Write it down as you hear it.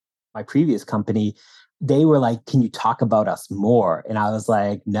my previous company, they were like, can you talk about us more? And I was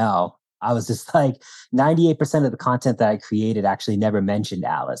like, no. I was just like, 98% of the content that I created actually never mentioned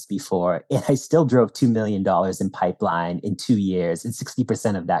Alice before. And I still drove $2 million in pipeline in 2 years. And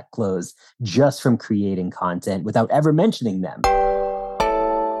 60% of that closed just from creating content without ever mentioning them.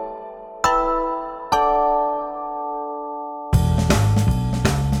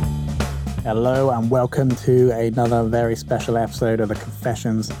 Hello and welcome to another very special episode of the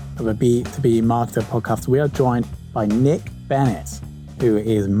Confessions of a B2B Marketer podcast. We are joined by Nick Bennett, who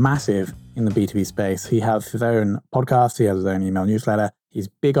is massive in the B2B space. He has his own podcast, he has his own email newsletter, he's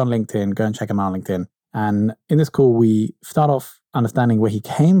big on LinkedIn. Go and check him out on LinkedIn. And in this call, we start off understanding where he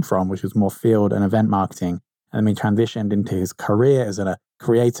came from, which was more field and event marketing. And then we transitioned into his career as a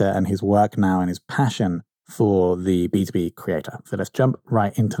creator and his work now and his passion for the B2B creator. So let's jump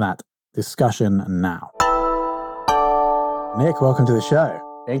right into that discussion now. Nick, welcome to the show.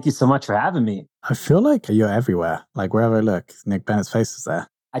 Thank you so much for having me. I feel like you're everywhere. Like wherever I look, Nick Bennett's face is there.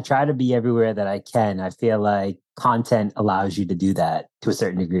 I try to be everywhere that I can. I feel like content allows you to do that to a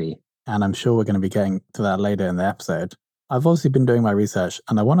certain degree. And I'm sure we're going to be getting to that later in the episode. I've obviously been doing my research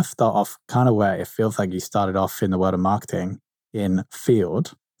and I want to start off kind of where it feels like you started off in the world of marketing in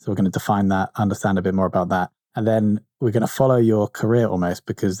field. So we're going to define that, understand a bit more about that. And then we're going to follow your career almost,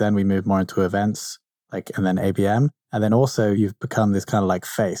 because then we move more into events, and then ABM. And then also you've become this kind of like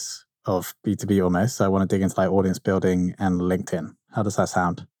face of B2B almost. So I want to dig into like audience building and LinkedIn. How does that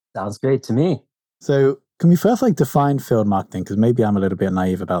sound? Sounds great to me. So can we first define field marketing? Because maybe I'm a little bit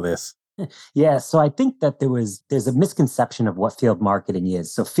naive about this. Yeah, so I think that there's a misconception of what field marketing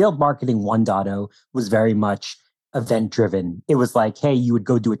is. So field marketing 1.0 was very much event driven. It was like, hey, you would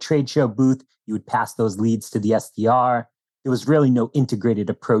go do a trade show booth, you would pass those leads to the SDR. There was really no integrated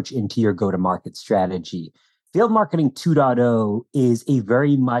approach into your go-to-market strategy. Field marketing 2.0 is a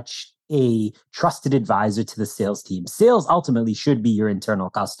very much a trusted advisor to the sales team. Sales ultimately should be your internal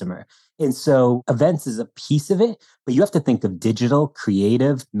customer. And so events is a piece of it, but you have to think of digital,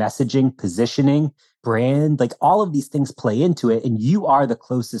 creative, messaging, positioning, brand, like all of these things play into it. And you are the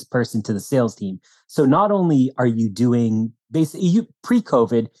closest person to the sales team. So not only are you doing basically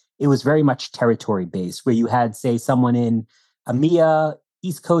pre-COVID, it was very much territory based where you had, say, someone in EMEA,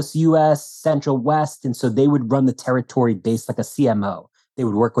 East Coast US, Central West. And so they would run the territory based like a CMO. They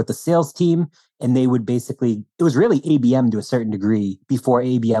would work with the sales team and they would basically, it was really ABM to a certain degree before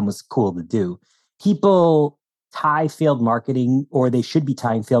ABM was cool to do. People tie field marketing, or they should be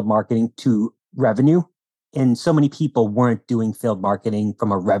tying field marketing to revenue. And so many people weren't doing field marketing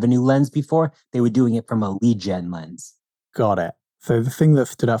from a revenue lens before. They were doing it from a lead gen lens. Got it. So the thing that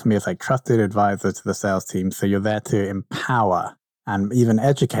stood out for me is trusted advisor to the sales team. So you're there to empower and even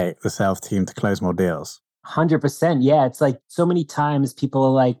educate the sales team to close more deals. 100%. Yeah. It's like so many times people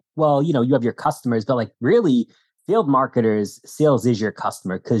are like, well, you have your customers, but really field marketers, sales is your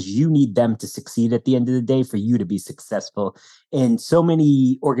customer because you need them to succeed at the end of the day for you to be successful. And so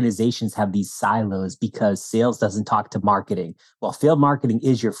many organizations have these silos because sales doesn't talk to marketing. Well, field marketing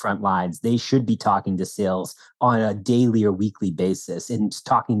is your front lines. They should be talking to sales on a daily or weekly basis and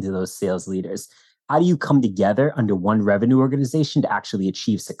talking to those sales leaders. How do you come together under one revenue organization to actually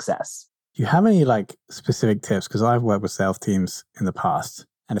achieve success? Do you have any specific tips? Because I've worked with sales teams in the past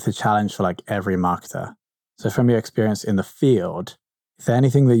and it's a challenge for every marketer. So from your experience in the field, is there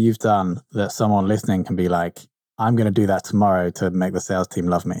anything that you've done that someone listening can be like, I'm going to do that tomorrow to make the sales team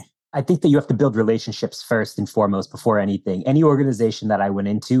love me? I think that you have to build relationships first and foremost before anything. Any organization that I went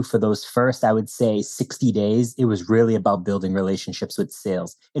into for those first, I would say 60 days, it was really about building relationships with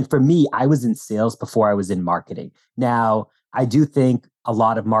sales. And for me, I was in sales before I was in marketing. Now, I do think a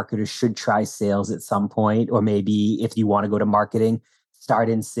lot of marketers should try sales at some point, or maybe if you want to go to marketing, start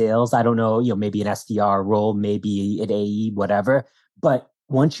in sales. I don't know, maybe an SDR role, maybe an AE, whatever. But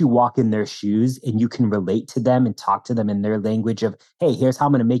once you walk in their shoes and you can relate to them and talk to them in their language of, hey, here's how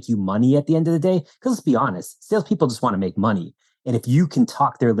I'm going to make you money at the end of the day. Because let's be honest, salespeople just want to make money. And if you can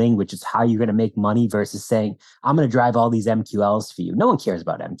talk their language, it's how you're going to make money versus saying, I'm going to drive all these MQLs for you. No one cares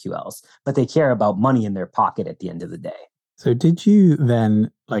about MQLs, but they care about money in their pocket at the end of the day. So did you then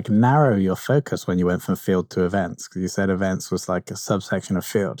narrow your focus when you went from field to events? Because you said events was a subsection of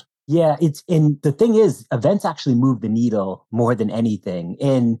field. Yeah, and the thing is, events actually move the needle more than anything.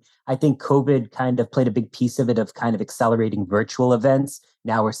 And I think COVID kind of played a big piece of it, of kind of accelerating virtual events.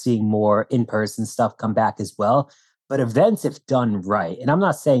 Now we're seeing more in-person stuff come back as well. But events, if done right, and I'm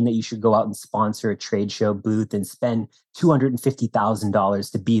not saying that you should go out and sponsor a trade show booth and spend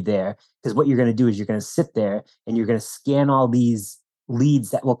 $250,000 to be there, because what you're going to do is you're going to sit there and you're going to scan all these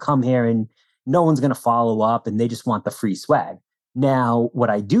leads that will come here and no one's going to follow up and they just want the free swag. Now, what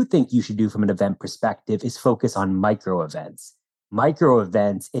I do think you should do from an event perspective is focus on micro events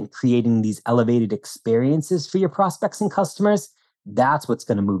and creating these elevated experiences for your prospects and customers. That's what's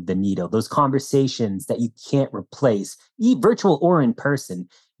going to move the needle. Those conversations that you can't replace, virtual or in person,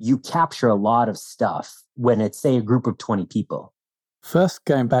 you capture a lot of stuff when it's, say, a group of 20 people. First,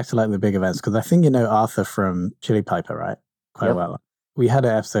 going back to like the big events, because I think you know Arthur from Chili Piper, right? Quite Yep. well. We had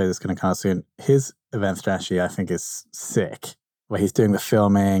an episode that's going to come out soon. His event strategy, I think, is sick, where he's doing the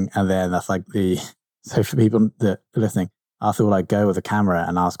filming, and then that's like the so for people that are listening, Arthur will like go with a camera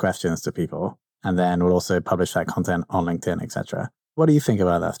and ask questions to people, and then we'll also publish that content on LinkedIn, etc. What do you think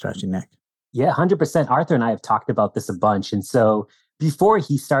about that strategy, Nick? Yeah, 100%. Arthur and I have talked about this a bunch. And so before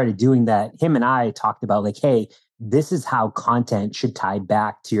he started doing that, him and I talked about like, hey, this is how content should tie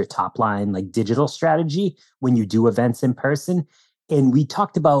back to your top line, like digital strategy when you do events in person. And we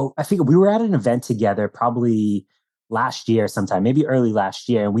talked about, I think we were at an event together probably last year sometime, maybe early last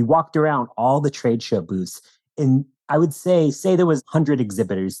year. And we walked around all the trade show booths. And I would say there was 100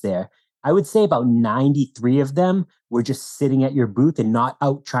 exhibitors there. I would say about 93 of them were just sitting at your booth and not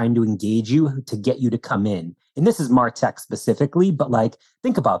out trying to engage you to get you to come in. And this is Martech specifically, but like,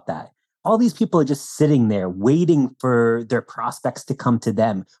 think about that. All these people are just sitting there waiting for their prospects to come to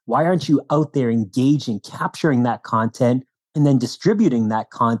them. Why aren't you out there engaging, capturing that content, and then distributing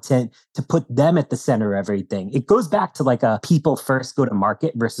that content to put them at the center of everything? It goes back to like a people first go to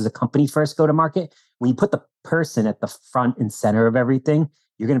market versus a company first go to market. When you put the person at the front and center of everything,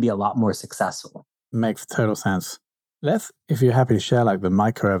 you're going to be a lot more successful. Makes total sense. Let's, if you're happy to share like the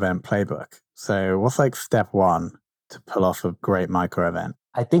micro event playbook. So what's like step one to pull off a great micro event?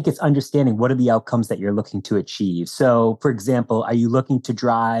 I think it's understanding what are the outcomes that you're looking to achieve. So, for example, are you looking to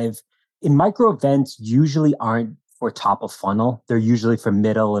drive in micro events usually aren't for top of funnel. They're usually for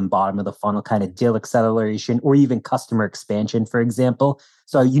middle and bottom of the funnel kind of deal acceleration or even customer expansion, for example.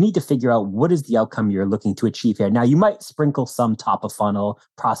 So you need to figure out what is the outcome you're looking to achieve here. Now, you might sprinkle some top of funnel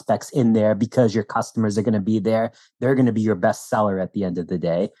prospects in there because your customers are going to be there. They're going to be your best seller at the end of the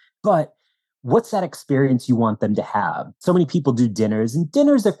day. But what's that experience you want them to have? So many people do dinners, and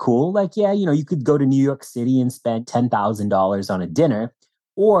dinners are cool. Like, yeah, you could go to New York City and spend $10,000 on a dinner,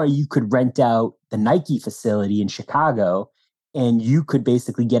 or you could rent out the Nike facility in Chicago and you could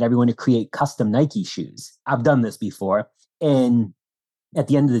basically get everyone to create custom Nike shoes. I've done this before. And at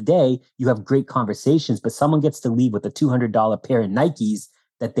the end of the day, you have great conversations, but someone gets to leave with a $200 pair of Nikes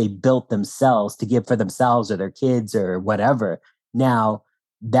that they built themselves to give for themselves or their kids or whatever. Now,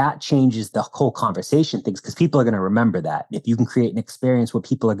 that changes the whole conversation things because people are going to remember that. If you can create an experience where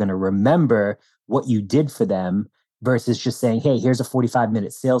people are going to remember what you did for them versus just saying, hey, here's a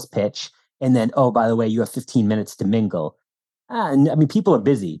 45-minute sales pitch. And then, oh, by the way, you have 15 minutes to mingle. And I mean, people are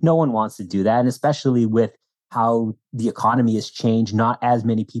busy. No one wants to do that. And especially with how the economy has changed, not as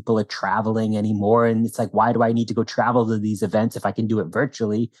many people are traveling anymore. And it's like, why do I need to go travel to these events if I can do it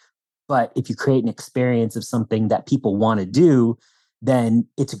virtually? But if you create an experience of something that people want to do, then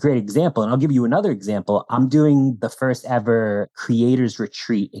it's a great example. And I'll give you another example. I'm doing the first ever creators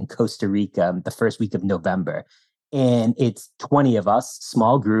retreat in Costa Rica the first week of November. And it's 20 of us,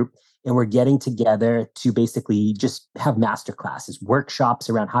 small group, and we're getting together to basically just have master classes, workshops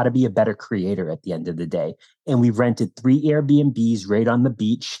around how to be a better creator at the end of the day. And we've rented 3 Airbnbs right on the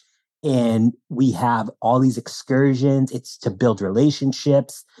beach. And we have all these excursions. It's to build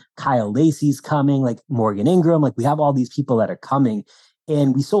relationships. Kyle Lacey's coming, like Morgan Ingram. Like we have all these people that are coming.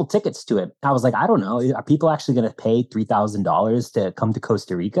 And we sold tickets to it. I was like, I don't know. Are people actually going to pay $3,000 to come to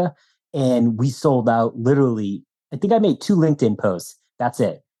Costa Rica? And we sold out literally. I think I made 2 LinkedIn posts. That's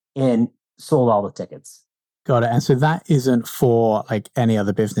it. And sold all the tickets. Got it. And so that isn't for like any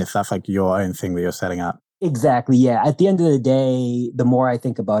other business. That's like your own thing that you're setting up. Exactly. Yeah. At the end of the day, the more I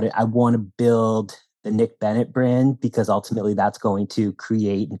think about it, I want to build the Nick Bennett brand because ultimately that's going to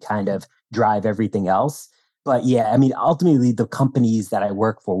create and kind of drive everything else. But yeah, I mean, ultimately the companies that I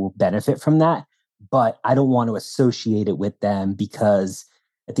work for will benefit from that, but I don't want to associate it with them because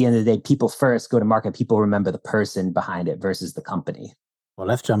at the end of the day, people first go to market, people remember the person behind it versus the company. Well,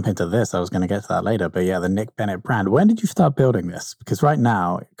 let's jump into this. I was going to get to that later, but yeah, the Nick Bennett brand. When did you start building this? Because right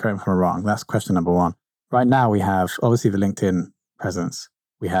now, correct me if I'm wrong, that's question number 1. Right now, we have obviously the LinkedIn presence.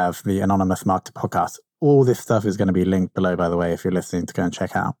 We have the Anonymous Marketer podcast. All this stuff is going to be linked below, by the way, if you're listening to go and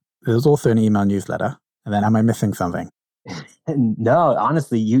check out. There's also an email newsletter. And then am I missing something? No,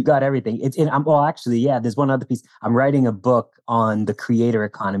 honestly, you got everything. It's in. Well, actually, yeah. There's one other piece. I'm writing a book on the creator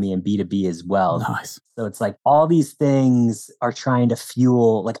economy and B2B as well. Nice. So it's like all these things are trying to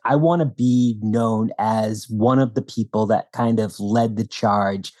fuel. Like I want to be known as one of the people that kind of led the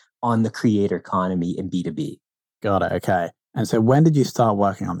charge on the creator economy in B2B. Got it. Okay. And so when did you start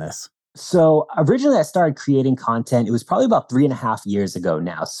working on this? So originally I started creating content. It was probably about 3.5 years ago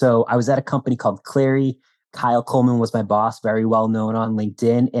now. So I was at a company called Clary. Kyle Coleman was my boss, very well known on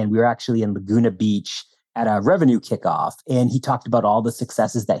LinkedIn. And we were actually in Laguna Beach at a revenue kickoff. And he talked about all the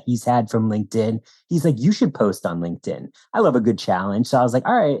successes that he's had from LinkedIn. He's like, you should post on LinkedIn. I love a good challenge. So I was like,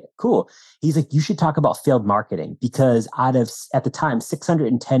 all right, cool. He's like, you should talk about failed marketing because out of, at the time,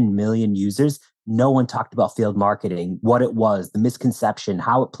 610 million users, no one talked about field marketing, what it was, the misconception,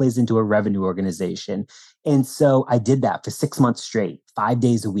 how it plays into a revenue organization. And so I did that for 6 months straight, 5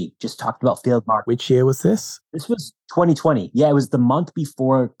 days a week, just talked about field marketing. Which year was this? This was 2020. Yeah, it was the month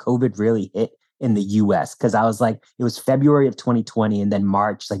before COVID really hit in the US because I was like, it was February of 2020 and then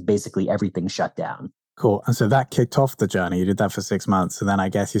March, like basically everything shut down. Cool. And so that kicked off the journey. You did that for 6 months. And then I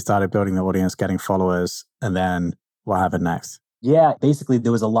guess you started building the audience, getting followers. And then what happened next? Yeah, basically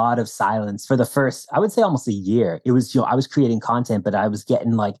there was a lot of silence for the first, I would say almost a year. It was, I was creating content, but I was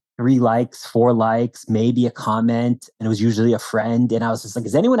getting like 3 likes, 4 likes, maybe a comment, and it was usually a friend. And I was just like,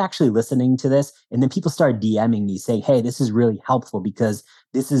 is anyone actually listening to this? And then people started DMing me saying, hey, this is really helpful because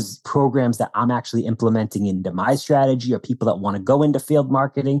this is programs that I'm actually implementing into my strategy or people that want to go into field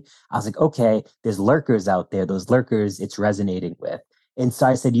marketing. I was like, okay, there's lurkers out there. Those lurkers, it's resonating with. And so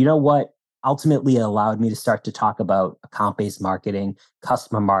I said, you know what? Ultimately, it allowed me to start to talk about account-based marketing,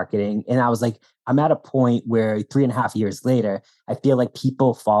 customer marketing. And I was like, I'm at a point where 3.5 years later, I feel like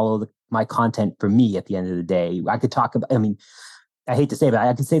people follow my content for me at the end of the day. I could talk about, I mean, I hate to say it, but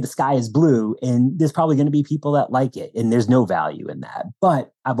I could say the sky is blue and there's probably going to be people that like it and there's no value in that.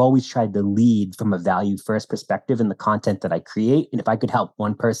 But I've always tried to lead from a value first perspective in the content that I create. And if I could help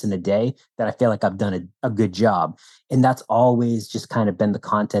one person a day, that I feel like I've done a good job. And that's always just kind of been the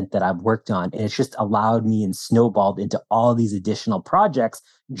content that I've worked on. And it's just allowed me and snowballed into all these additional projects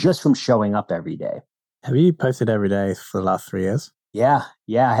just from showing up every day. Have you posted every day for the last 3 years? Yeah,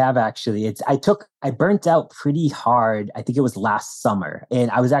 I have actually. I burnt out pretty hard. I think it was last summer.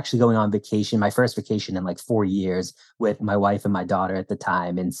 And I was actually going on vacation, my first vacation in like 4 years with my wife and my daughter at the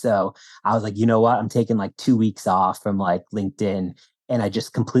time. And so I was like, you know what? I'm taking like 2 weeks off from like LinkedIn. And I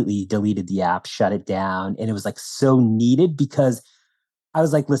just completely deleted the app, shut it down. And it was like so needed because I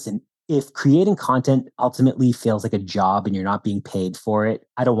was like, listen, if creating content ultimately feels like a job and you're not being paid for it,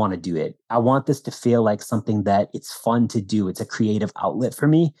 I don't want to do it. I want this to feel like something that it's fun to do. It's a creative outlet for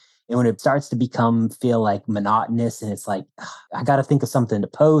me. And when it starts to feel like monotonous and it's like, I got to think of something to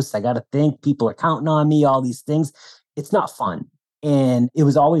post. I got to think people are counting on me, all these things. It's not fun. And it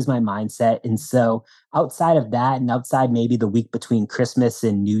was always my mindset. And so outside of that and outside maybe the week between Christmas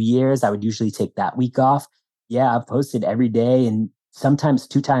and New Year's, I would usually take that week off. Yeah, I've posted every day and sometimes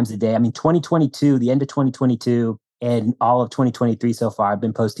 2 times a day. I mean, 2022, the end of 2022 and all of 2023 so far, I've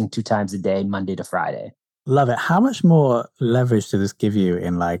been posting 2 times a day, Monday to Friday. Love it. How much more leverage does this give you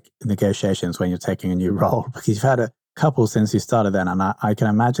in like negotiations when you're taking a new role? Because you've had a couple since you started then, and I can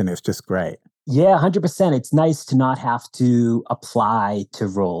imagine it's just great. Yeah, 100%. It's nice to not have to apply to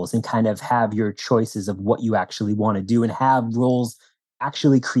roles and kind of have your choices of what you actually want to do and have roles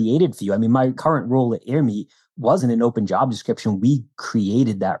actually created for you. I mean, my current role at AirMeet wasn't an open job description. We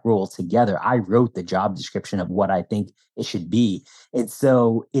created that role together. I wrote the job description of what I think it should be. And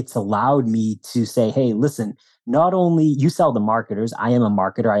so it's allowed me to say, hey, listen, not only you sell the marketers, I am a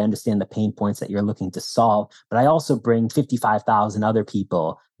marketer. I understand the pain points that you're looking to solve, but I also bring 55,000 other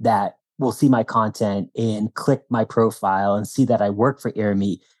people that will see my content and click my profile and see that I work for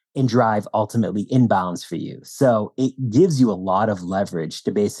AirMeet and drive ultimately inbounds for you. So it gives you a lot of leverage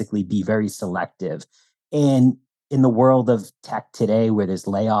to basically be very selective. And in the world of tech today, where there's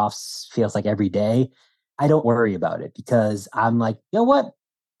layoffs, feels like every day, I don't worry about it because I'm like, you know what?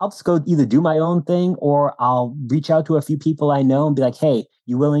 I'll just go either do my own thing or I'll reach out to a few people I know and be like, hey,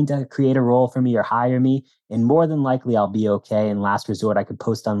 you willing to create a role for me or hire me? And more than likely, I'll be okay. And last resort, I could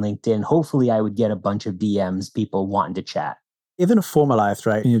post on LinkedIn. Hopefully, I would get a bunch of DMs, people wanting to chat. Even formalized,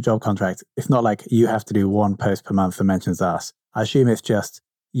 right, in your job contract, it's not like you have to do 1 post per month that mentions us. I assume it's just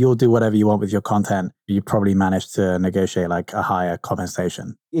you'll do whatever you want with your content. You probably manage to negotiate like a higher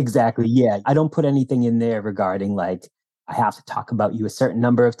compensation. Exactly. Yeah. I don't put anything in there regarding like, I have to talk about you a certain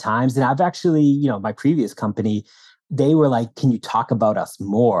number of times. And I've actually, my previous company, they were like, can you talk about us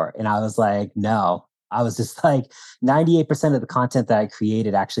more? And I was like, no. I was just like 98% of the content that I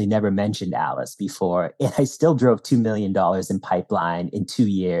created actually never mentioned Alice before. And I still drove $2 million in pipeline in 2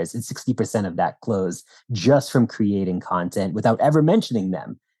 years. And 60% of that closed just from creating content without ever mentioning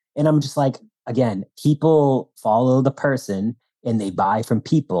them. And I'm just like, again, people follow the person and they buy from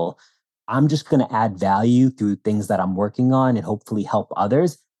people. I'm just going to add value through things that I'm working on and hopefully help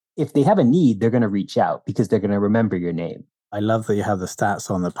others. If they have a need, they're going to reach out because they're going to remember your name. I love that you have the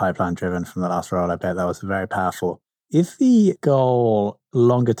stats on the pipeline driven from the last role. I bet that was very powerful. Is the goal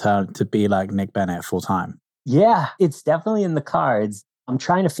longer term to be like Nick Bennett full time? Yeah, it's definitely in the cards. I'm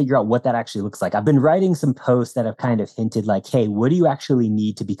trying to figure out what that actually looks like. I've been writing some posts that have kind of hinted like, hey, what do you actually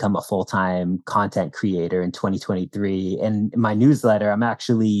need to become a full-time content creator in 2023? And in my newsletter, I'm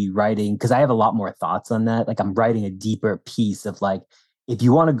actually writing because I have a lot more thoughts on that. Like I'm writing a deeper piece of like, if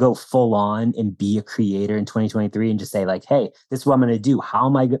you want to go full on and be a creator in 2023 and just say like, hey, this is what I'm going to do. How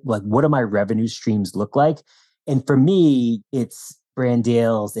am I like, what do my revenue streams look like? And for me, it's brand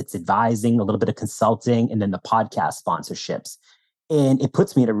deals, it's advising, a little bit of consulting, and then the podcast sponsorships. And it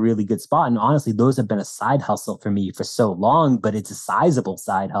puts me in a really good spot. And honestly, those have been a side hustle for me for so long, but it's a sizable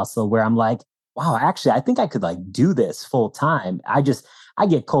side hustle where I'm like, wow, actually, I think I could like do this full time. I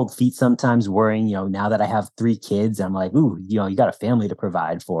get cold feet sometimes worrying, now that I have 3 kids, I'm like, ooh, you got a family to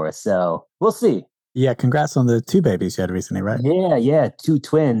provide for. So we'll see. Yeah, congrats on the 2 babies you had recently, right? Yeah, 2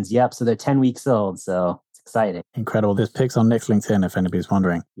 twins. Yep. So they're 10 weeks old. So it's exciting. Incredible. There's pics on Nick's LinkedIn if anybody's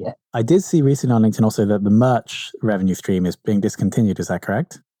wondering. Yeah. I did see recently on LinkedIn also that the merch revenue stream is being discontinued. Is that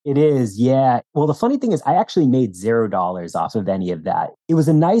correct? It is, yeah. Well, the funny thing is, I actually made $0 off of any of that. It was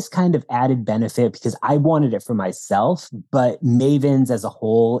a nice kind of added benefit because I wanted it for myself, but Mavens as a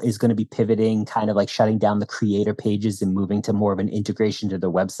whole is going to be pivoting, kind of like shutting down the creator pages and moving to more of an integration to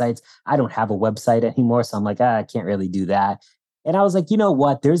their websites. I don't have a website anymore, so I'm like, I can't really do that. And I was like, you know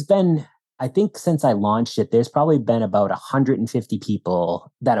what? I think since I launched it, there's probably been about 150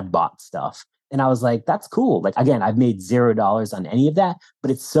 people that have bought stuff. And I was like, that's cool. Like, again, I've made $0 on any of that,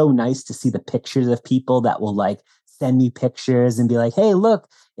 but it's so nice to see the pictures of people that will like send me pictures and be like, hey, look,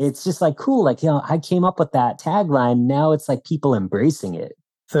 it's just like cool. Like, I came up with that tagline. Now it's like people embracing it.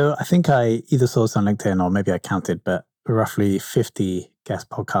 So I think I either saw this on LinkedIn or maybe I counted, but roughly 50 guest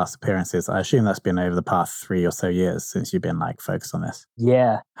podcast appearances. I assume that's been over the past 3 or so years since you've been like focused on this.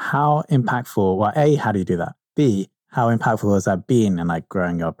 Yeah. How impactful, well, A, how do you do that? B, how impactful has that been in like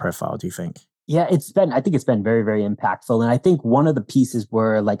growing your profile, do you think? Yeah, I think it's been very, very impactful. And I think one of the pieces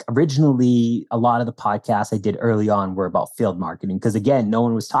were like originally a lot of the podcasts I did early on were about field marketing. Because again, no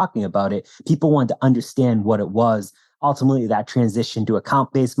one was talking about it. People wanted to understand what it was. Ultimately, that transitioned to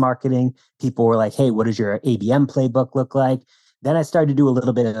account-based marketing. People were like, hey, what does your ABM playbook look like? Then I started to do a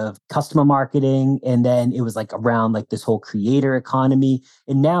little bit of customer marketing. And then it was like around like this whole creator economy.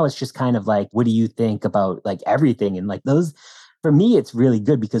 And now it's just kind of like, what do you think about like everything? And like those, for me, it's really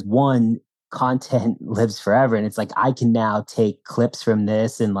good because one, content lives forever. And it's like, I can now take clips from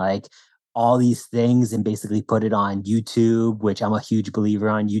this and like all these things and basically put it on YouTube, which I'm a huge believer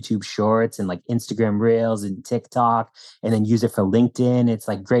on YouTube shorts and like Instagram reels and TikTok, and then use it for LinkedIn. It's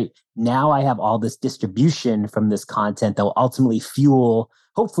like, great. Now I have all this distribution from this content that will ultimately fuel,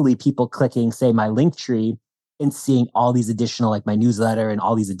 hopefully people clicking, say my link tree and seeing all these additional, like my newsletter and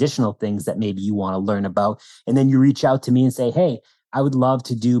all these additional things that maybe you want to learn about. And then you reach out to me and say, hey, I would love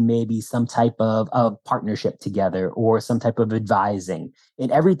to do maybe some type of partnership together or some type of advising.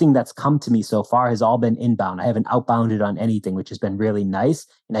 And everything that's come to me so far has all been inbound. I haven't outbounded on anything, which has been really nice.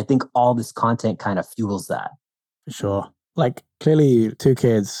 And I think all this content kind of fuels that. For sure. Like clearly 2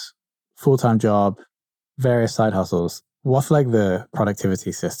 kids, full-time job, various side hustles. What's like the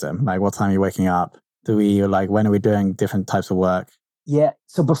productivity system? Like what time are you waking up? When are we doing different types of work? Yeah.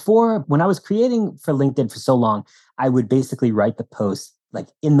 So before, when I was creating for LinkedIn for so long, I would basically write the post like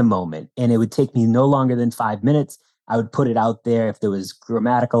in the moment, and it would take me no longer than 5 minutes. I would put it out there. If there was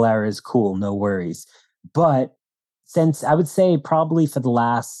grammatical errors, cool, no worries. But since I would say probably for the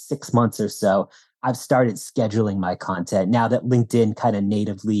last 6 months or so, I've started scheduling my content now that LinkedIn kind of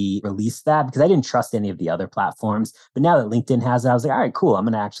natively released that because I didn't trust any of the other platforms. But now that LinkedIn has it, I was like, all right, cool. I'm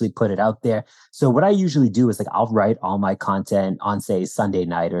going to actually put it out there. So what I usually do is like, I'll write all my content on say Sunday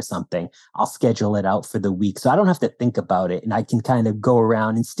night or something. I'll schedule it out for the week. So I don't have to think about it and I can kind of go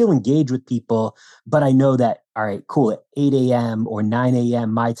around and still engage with people. But I know that, all right, cool. At 8 a.m. or 9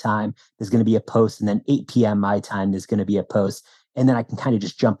 a.m. my time, there's going to be a post. And then 8 p.m. my time, there's going to be a post. And then I can kind of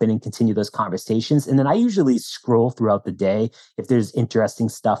just jump in and continue those conversations. And then I usually scroll throughout the day. If there's interesting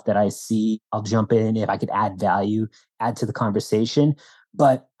stuff that I see, I'll jump in. If I could add value, add to the conversation.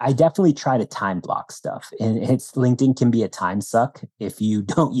 But I definitely try to time block stuff. And LinkedIn can be a time suck if you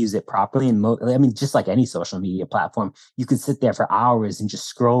don't use it properly. And just like any social media platform, you could sit there for hours and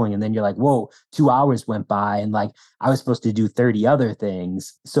just scrolling. And then you're like, whoa, 2 hours went by. And like, I was supposed to do 30 other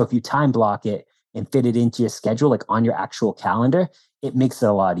things. So if you time block it, and fit it into your schedule, like on your actual calendar, it makes it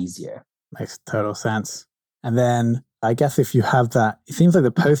a lot easier. Makes total sense. And then I guess if you have that, it seems like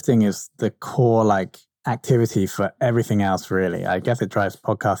the posting is the core like activity for everything else, really. I guess it drives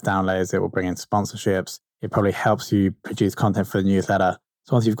podcast downloads. It will bring in sponsorships. it probably helps you produce content for the newsletter.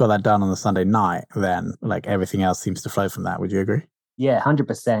 So once you've got that done on the Sunday night, then like everything else seems to flow from that. Would you agree? Yeah,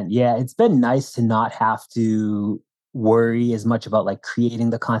 100%. Yeah, it's been nice to not have to worry as much about like creating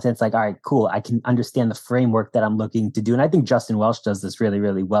the content. It's like, all right, cool. I can understand the framework that I'm looking to do. And I think Justin Welsh does this really,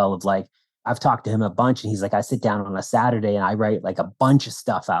 really well of like, I've talked to him a bunch and he's like, I sit down on a Saturday and I write like a bunch of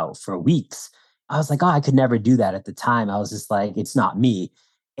stuff out for weeks. I was like, oh, I could never do that at the time. I was just like, it's not me.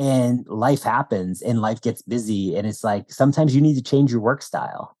 And life happens and life gets busy. And it's like, sometimes you need to change your work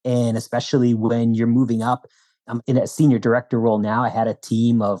style. And especially when you're moving up, I'm in a senior director role now. I had a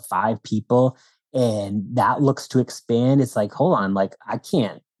team of 5 people and that looks to expand. It's like, hold on, like I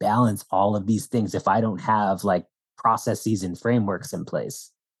can't balance all of these things if I don't have like processes and frameworks in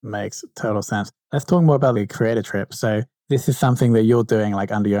place. Makes total sense. Let's talk more about the creator trip. So this is something that you're doing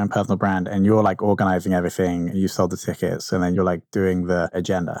like under your own personal brand and you're like organizing everything. You sold the tickets and then you're like doing the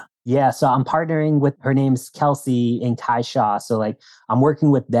agenda. Yeah, so I'm partnering with her name's Kelsey and Kai Shaw. So like I'm working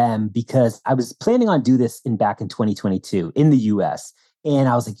with them because I was planning on do this back in 2022 in the US. And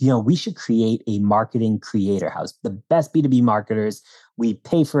I was like, we should create a marketing creator house. The best B2B marketers, we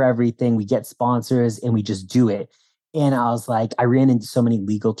pay for everything, we get sponsors, and we just do it. And I was like, I ran into so many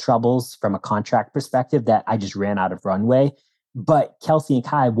legal troubles from a contract perspective that I just ran out of runway. But Kelsey and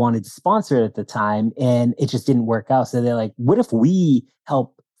Kai wanted to sponsor it at the time, and it just didn't work out. So they're like, what if we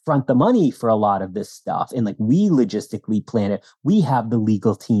help front the money for a lot of this stuff? And like we logistically plan it. We have the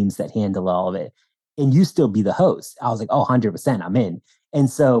legal teams that handle all of it. And you still be the host. I was like, oh, 100%, I'm in. And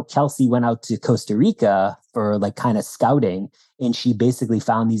so Kelsey went out to Costa Rica for like kind of scouting. And she basically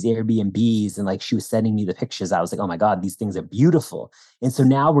found these Airbnbs and like she was sending me the pictures. I was like, oh my God, these things are beautiful. And so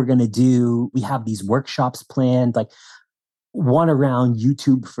now we have these workshops planned, like one around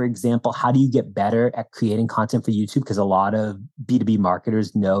YouTube, for example. How do you get better at creating content for YouTube? Because a lot of B2B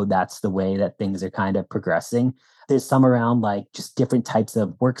marketers know that's the way that things are kind of progressing. There's some around like just different types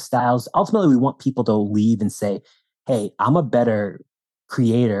of work styles. Ultimately, we want people to leave and say, hey, I'm a better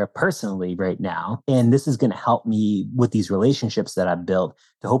creator personally right now. And this is going to help me with these relationships that I've built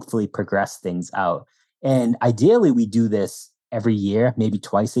to hopefully progress things out. And ideally, we do this every year, maybe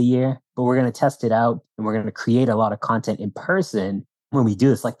twice a year, but we're going to test it out and we're going to create a lot of content in person when we do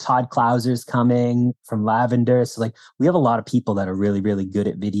this. Like Todd Clouser's coming from Lavender. So like we have a lot of people that are really, really good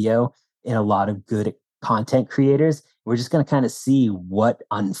at video and a lot of good content creators. We're just going to kind of see what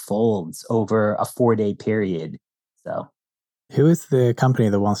unfolds over a 4-day period. So who is the company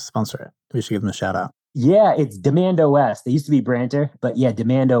that wants to sponsor it? We should give them a shout out. Yeah, it's Demand OS. They used to be Branter, but yeah,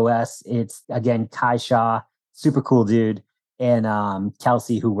 Demand OS. It's again Kai Shaw, super cool dude, and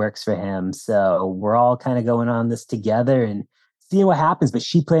Kelsey who works for him. So we're all kind of going on this together and seeing what happens. But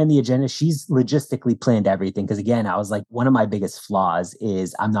she planned the agenda. She's logistically planned everything. Because again, I was like, one of my biggest flaws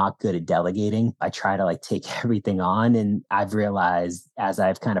is I'm not good at delegating. I try to like take everything on. And I've realized as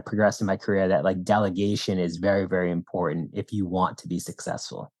I've kind of progressed in my career that like delegation is very, very important if you want to be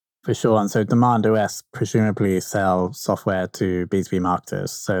successful. For sure. And so Demand OS presumably sell software to B2B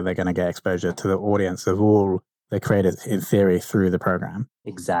marketers. So they're going to get exposure to the audience of all the creators in theory through the program.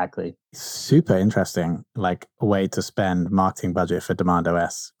 Exactly. Super interesting, like a way to spend marketing budget for Demand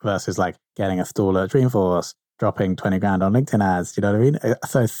OS versus like getting a stall at Dreamforce, dropping 20 grand on LinkedIn ads. You know what I mean?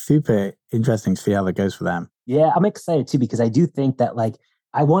 So super interesting to see how that goes for them. Yeah, I'm excited too, because I do think that like,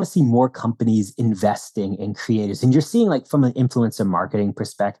 I want to see more companies investing in creators. And you're seeing like from an influencer marketing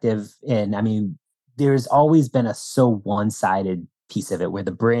perspective. And I mean, there's always been a so one-sided piece of it where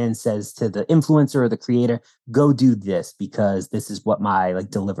the brand says to the influencer or the creator, go do this because this is what my like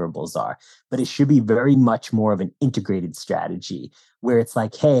deliverables are. But it should be very much more of an integrated strategy where it's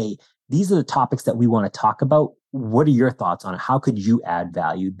like, hey, these are the topics that we want to talk about. What are your thoughts on it? How could you add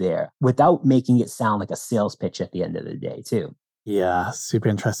value there without making it sound like a sales pitch at the end of the day too? Yeah, super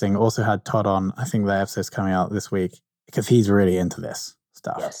interesting. Also had Todd on, I think the episode's coming out this week because he's really into this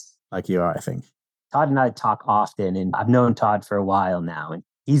stuff. Yes. Like you are, I think. Todd and I talk often, and I've known Todd for a while now, and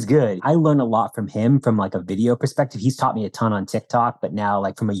he's good. I learn a lot from him from like a video perspective. He's taught me a ton on TikTok, but now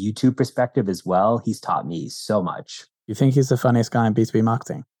like from a YouTube perspective as well, he's taught me so much. You think he's the funniest guy in B2B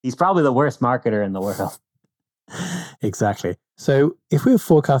marketing? He's probably the worst marketer in the world. Exactly. So if we were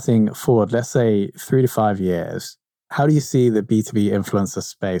forecasting forward, let's say 3 to 5 years, how do you see the B2B influencer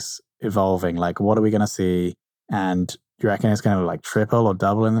space evolving? Like, what are we going to see? And do you reckon it's going to like triple or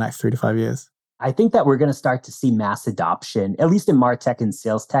double in the next 3 to 5 years? I think that we're going to start to see mass adoption, at least in MarTech and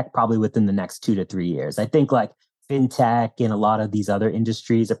sales tech, probably within the next 2 to 3 years. I think like fintech and a lot of these other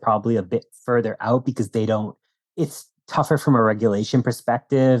industries are probably a bit further out because it's tougher from a regulation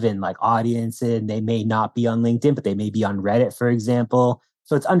perspective and like audience, and they may not be on LinkedIn, but they may be on Reddit, for example.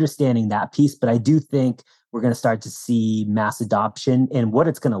 So it's understanding that piece. But I do think we're going to start to see mass adoption. And what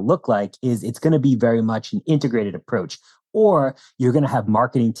it's going to look like is it's going to be very much an integrated approach. Or you're going to have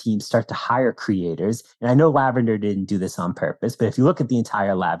marketing teams start to hire creators. And I know Lavender didn't do this on purpose, but if you look at the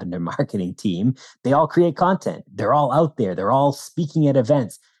entire Lavender marketing team, they all create content. They're all out there. They're all speaking at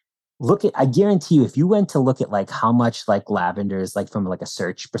events. I guarantee you, if you went to look at like how much like Lavender's like from like a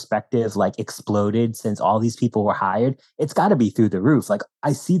search perspective, like exploded since all these people were hired, it's got to be through the roof. Like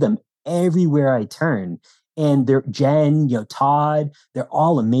I see them everywhere I turn. And they're Jen, Todd, they're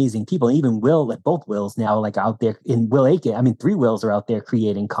all amazing people. And even Will, like both Wills now, like out there in Will Aiken. I mean, 3 Wills are out there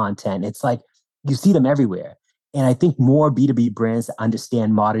creating content. It's like you see them everywhere. And I think more B2B brands that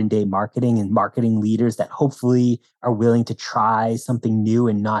understand modern day marketing and marketing leaders that hopefully are willing to try something new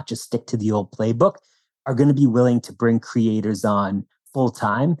and not just stick to the old playbook are going to be willing to bring creators on full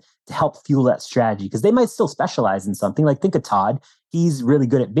time to help fuel that strategy. Because they might still specialize in something. Like think of Todd. He's really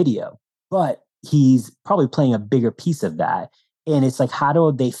good at video, but he's probably playing a bigger piece of that. And it's like, how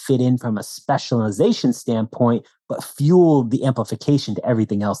do they fit in from a specialization standpoint, but fuel the amplification to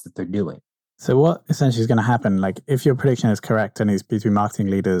everything else that they're doing? So what essentially is going to happen, like if your prediction is correct and these B2B marketing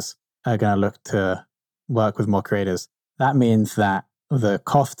leaders are going to look to work with more creators, that means that the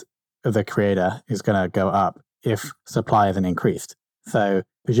cost of the creator is going to go up if supply isn't increased. So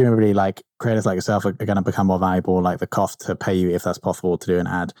presumably like creators like yourself are going to become more valuable, like the cost to pay you, if that's possible to do an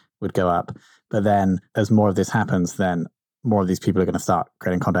ad, would go up. But then as more of this happens, then more of these people are going to start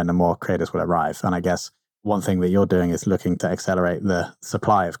creating content and more creators will arrive. And I guess one thing that you're doing is looking to accelerate the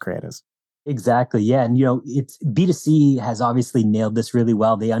supply of creators. Exactly. Yeah. And, it's B2C has obviously nailed this really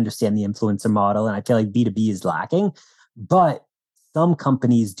well. They understand the influencer model. And I feel like B2B is lacking. But some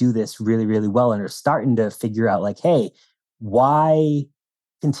companies do this really, really well and are starting to figure out like, hey, why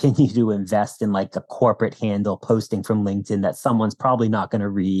continue to invest in like a corporate handle posting from LinkedIn that someone's probably not going to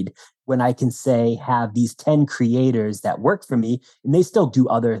read when I can say have these 10 creators that work for me and they still do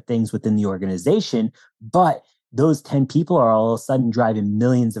other things within the organization, but those 10 people are all of a sudden driving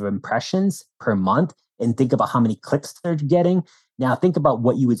millions of impressions per month. And think about how many clicks they're getting. Now think about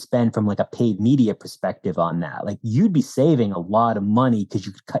what you would spend from like a paid media perspective on that. Like you'd be saving a lot of money because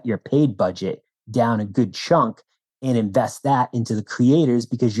you could cut your paid budget down a good chunk and invest that into the creators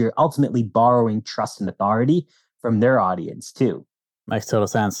because you're ultimately borrowing trust and authority from their audience too. Makes total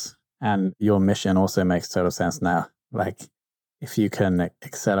sense. And your mission also makes total sense now. Like if you can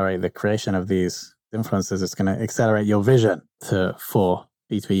accelerate the creation of these influencers, it's going to accelerate your vision for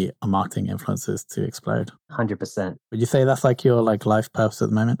B2B marketing influencers to explode. 100%. Would you say that's like your like life purpose at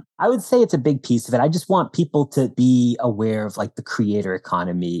the moment? I would say it's a big piece of it. I just want people to be aware of like the creator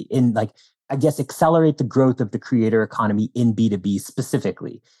economy and like, I guess, accelerate the growth of the creator economy in B2B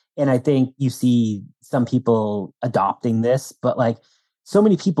specifically. And I think you see some people adopting this, but like so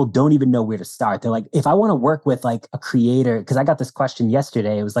many people don't even know where to start. They're like, if I want to work with like a creator, because I got this question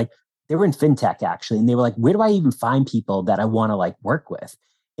yesterday, it was like, they were in fintech actually. And they were like, where do I even find people that I want to like work with?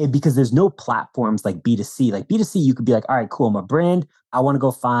 And because there's no platforms like B2C. Like B2C, you could be like, all right, cool, I'm a brand. I want to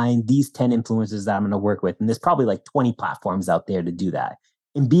go find these 10 influencers that I'm going to work with. And there's probably like 20 platforms out there to do that.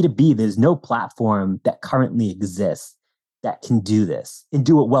 In B2B, there's no platform that currently exists that can do this and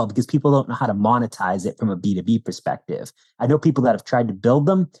do it well because people don't know how to monetize it from a B2B perspective. I know people that have tried to build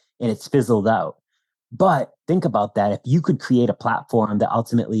them and it's fizzled out. But think about that. If you could create a platform that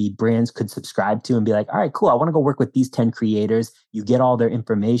ultimately brands could subscribe to and be like, all right, cool, I want to go work with these 10 creators. You get all their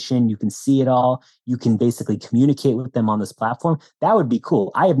information. You can see it all. You can basically communicate with them on this platform. That would be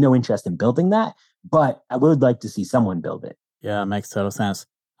cool. I have no interest in building that, but I would like to see someone build it. Yeah, it makes total sense.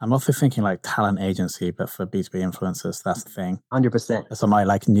 I'm also thinking like talent agency, but for B2B influencers, that's the thing. 100%. That's on my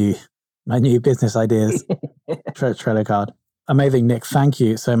like new business ideas Trello card. Amazing, Nick. Thank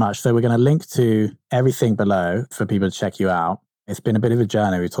you so much. So we're going to link to everything below for people to check you out. It's been a bit of a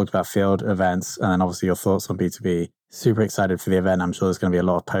journey. We talked about field events and then obviously your thoughts on B2B. Super excited for the event. I'm sure there's going to be a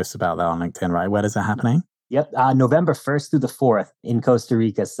lot of posts about that on LinkedIn, right? Where is that happening? Yep. November 1st through the 4th in Costa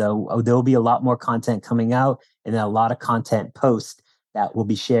Rica. So there'll be a lot more content coming out and then a lot of content posts that we'll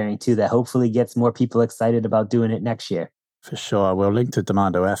be sharing too that hopefully gets more people excited about doing it next year. For sure. We'll link to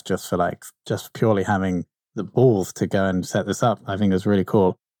Demand OS just purely having the balls to go and set this up. I think it's really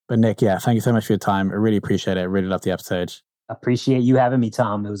cool. But Nick, yeah, thank you so much for your time. I really appreciate it. I really love the episode. Appreciate you having me,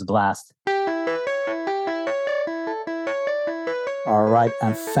 Tom. It was a blast. All right.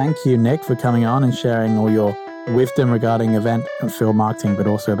 And thank you, Nick, for coming on and sharing all your wisdom regarding event and field marketing, but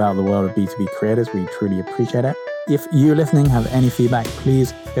also about the world of B2B creators. We truly appreciate it. If you listening have any feedback,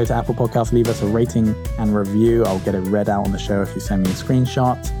 please go to Apple Podcasts, leave us a rating and review. I'll get it read out on the show if you send me a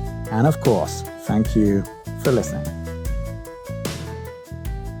screenshot. And of course, thank you for listening.